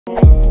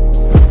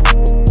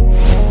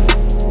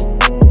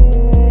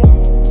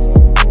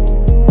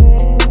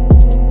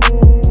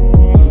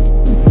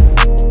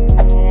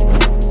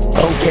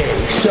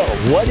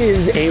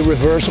is a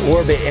reverse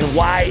orbit and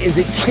why is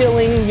it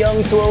killing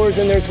young throwers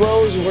in their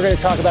throws? We're going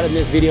to talk about it in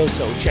this video,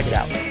 so check it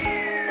out.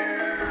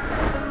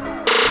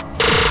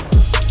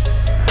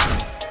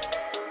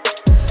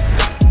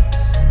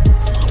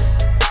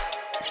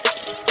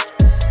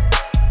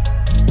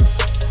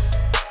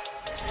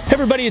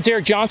 Hey everybody, it's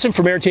Eric Johnson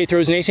from Arete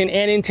Throws Nation,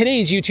 and in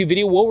today's YouTube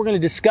video, what we're going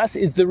to discuss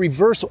is the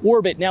reverse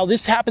orbit. Now,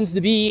 this happens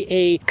to be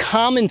a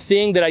common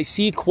thing that I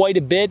see quite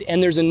a bit,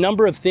 and there's a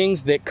number of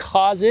things that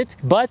cause it,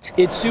 but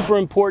it's super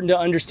important to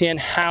understand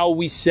how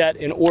we set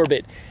an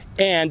orbit.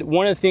 And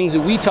one of the things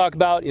that we talk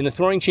about in the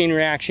throwing chain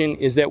reaction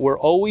is that we're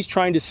always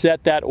trying to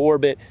set that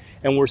orbit,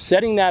 and we're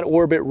setting that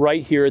orbit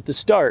right here at the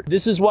start.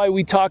 This is why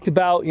we talked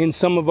about in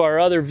some of our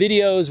other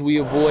videos, we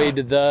avoid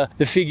the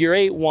figure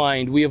 8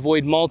 wind, we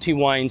avoid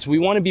multi-winds. We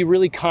want to be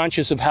really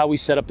conscious of how we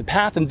set up the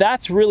path, and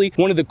that's really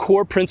one of the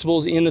core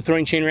principles in the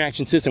throwing chain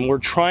reaction system. We're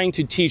trying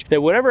to teach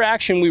that whatever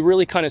action we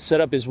really kind of set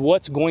up is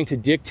what's going to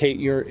dictate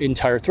your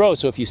entire throw.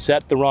 So if you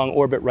set the wrong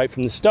orbit right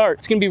from the start,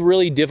 it's going to be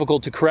really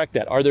difficult to correct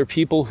that. Are there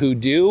people who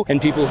do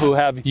and people who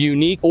have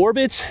unique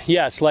orbits?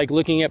 Yes, like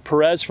looking at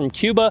Perez from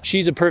Cuba.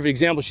 She's a perfect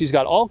example. She's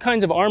got all kinds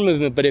of arm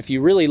movement, but if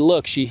you really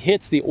look, she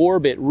hits the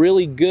orbit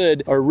really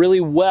good or really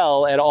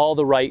well at all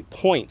the right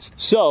points.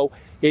 So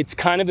it's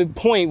kind of a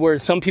point where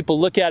some people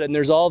look at it and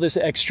there's all this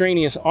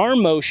extraneous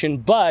arm motion,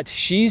 but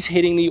she's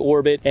hitting the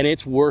orbit and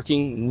it's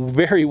working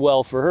very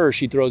well for her.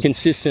 She throws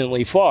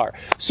consistently far.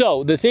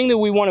 So the thing that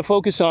we want to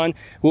focus on,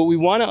 what we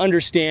want to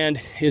understand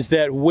is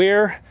that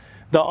where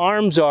the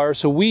arms are,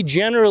 so we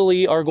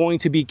generally are going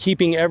to be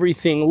keeping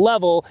everything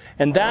level,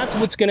 and that's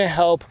what's going to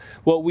help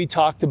what we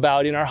talked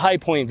about in our high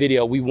point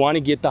video. We want to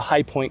get the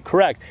high point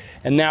correct,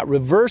 and that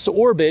reverse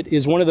orbit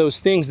is one of those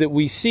things that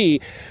we see.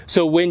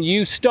 So when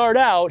you start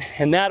out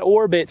and that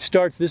orbit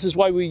starts, this is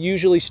why we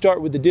usually start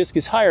with the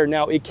discus higher.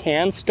 Now it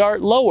can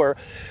start lower.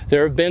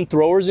 There have been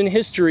throwers in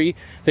history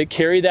that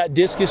carry that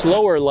discus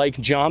lower, like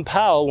John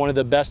Powell, one of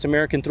the best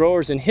American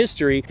throwers in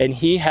history, and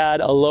he had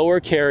a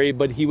lower carry,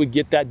 but he would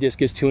get that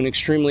discus to an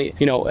extremely,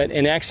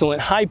 an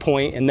excellent high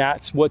point, and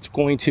that's what's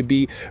going to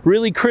be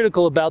really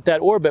critical about that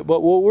orbit.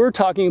 But what we're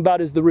talking about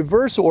is the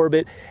reverse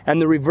orbit,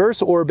 and the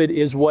reverse orbit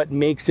is what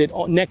makes it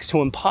next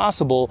to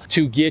impossible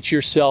to get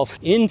yourself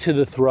into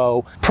the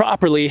throw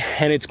properly,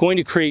 and it's going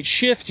to create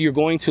shift. You're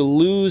going to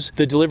lose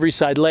the delivery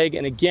side leg,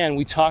 and again,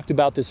 we talked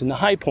about this in the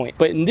high point.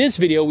 But in this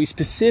video, we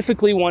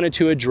specifically wanted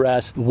to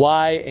address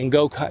why and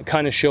go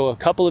kind of show a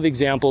couple of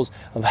examples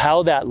of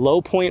how that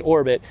low point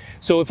orbit.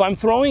 So if I'm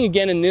throwing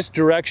again in this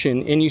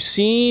direction and you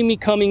see me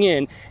coming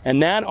in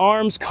and that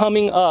arm's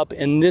coming up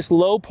and this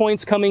low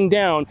point's coming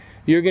down,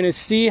 you're going to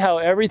see how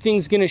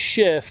everything's going to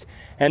shift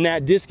and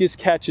that discus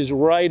catches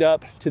right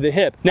up to the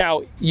hip.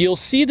 Now, you'll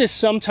see this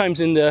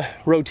sometimes in the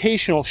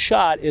rotational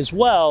shot as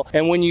well,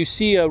 and when you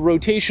see a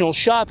rotational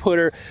shot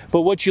putter,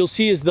 but what you'll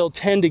see is they'll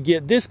tend to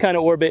get this kind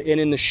of orbit, and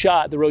in the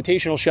shot, the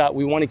rotational shot,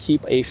 we want to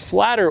keep a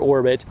flatter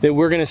orbit that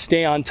we're going to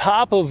stay on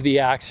top of the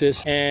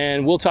axis,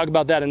 and we'll talk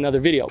about that in another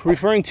video.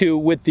 Referring to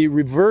with the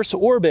reverse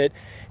orbit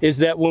is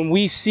that when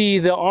we see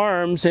the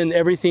arms and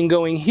everything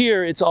going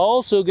here, it's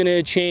also going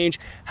to change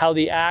how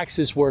the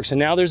axis works. And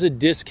now there's a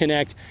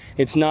disconnect.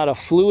 It's not a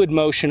fluid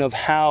motion of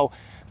how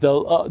the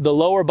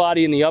lower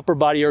body and the upper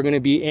body are going to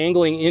be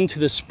angling into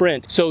the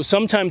sprint. So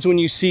sometimes when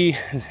you see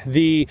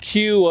the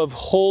cue of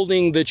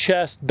holding the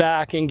chest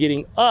back and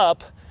getting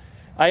up,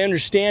 I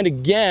understand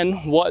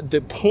again what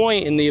the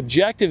point and the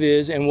objective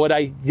is, and what I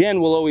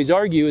again will always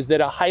argue is that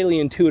a highly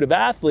intuitive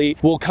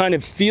athlete will kind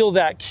of feel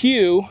that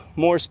cue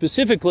more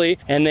specifically,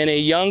 and then a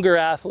younger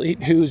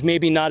athlete who's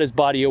maybe not as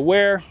body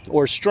aware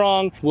or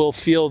strong will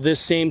feel this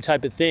same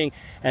type of thing,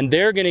 and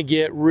they're going to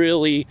get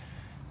really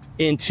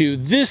into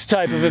this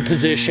type of a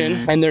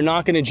position, and they're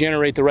not going to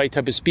generate the right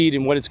type of speed,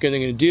 and what it's going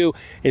to do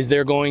is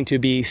they're going to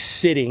be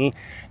sitting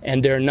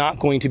and they're not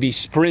going to be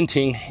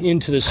sprinting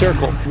into the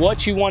circle.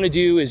 What you want to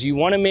do is you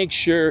want to make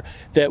sure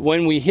that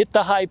when we hit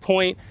the high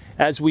point,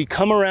 as we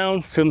come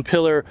around from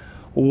pillar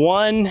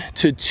 1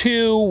 to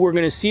 2, we're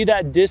going to see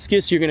that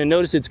discus. You're going to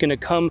notice it's going to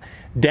come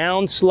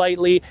down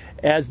slightly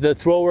as the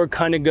thrower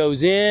kind of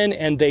goes in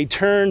and they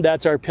turn.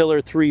 That's our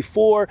pillar 3,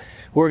 4.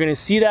 We're going to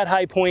see that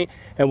high point,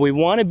 and we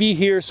want to be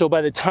here. So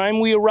by the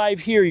time we arrive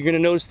here, you're going to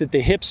notice that the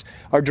hips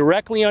are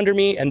directly under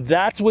me, and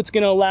that's what's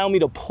going to allow me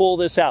to pull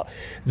this out.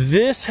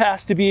 This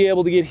has to be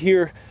able to get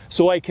here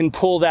so I can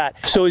pull that.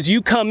 So as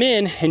you come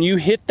in and you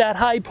hit that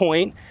high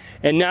point,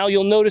 and now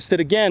you'll notice that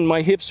again,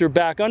 my hips are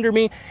back under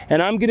me,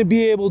 and I'm going to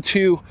be able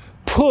to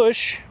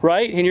push,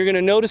 right? And you're going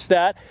to notice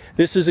that.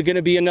 This is going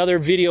to be another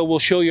video. We'll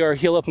show you our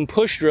heel up and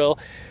push drill.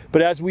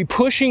 But as we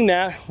pushing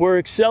that, we're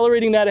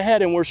accelerating that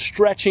ahead and we're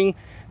stretching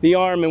the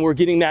arm and we're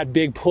getting that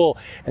big pull.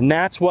 And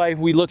that's why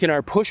we look in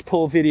our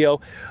push-pull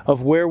video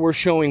of where we're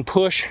showing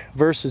push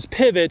versus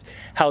pivot,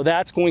 how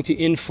that's going to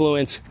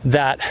influence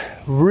that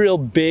real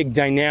big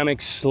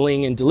dynamic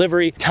sling and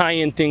delivery. Tie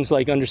in things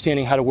like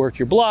understanding how to work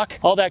your block,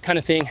 all that kind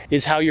of thing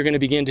is how you're going to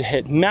begin to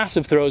hit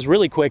massive throws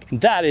really quick.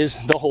 That is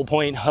the whole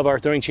point of our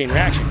throwing chain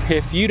reaction.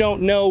 If you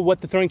don't know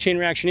what the throwing chain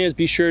reaction is,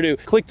 be sure to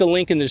click the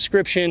link in the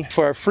description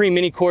for our free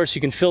mini course.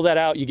 You can fill that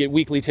out, you get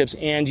weekly tips,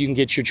 and you can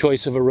get your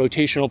choice of a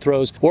rotational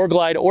throws or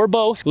glide or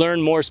both.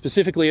 Learn more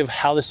specifically of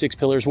how the 6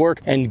 pillars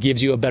work and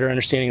gives you a better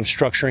understanding of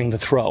structuring the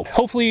throw.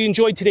 Hopefully you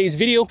enjoyed today's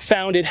video,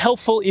 found it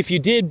helpful. If you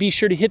did, be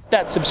sure to hit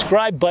that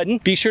subscribe button.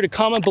 Be sure to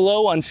comment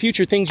below on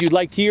future things you'd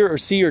like to hear or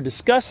see or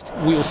discussed.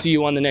 We will see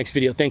you on the next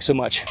video. Thanks so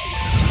much.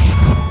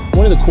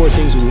 One of the core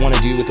things we want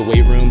to do with the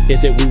weight room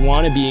is that we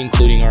want to be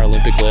including our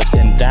Olympic lifts,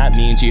 and that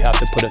means you have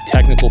to put a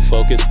technical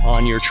focus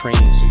on your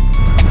training.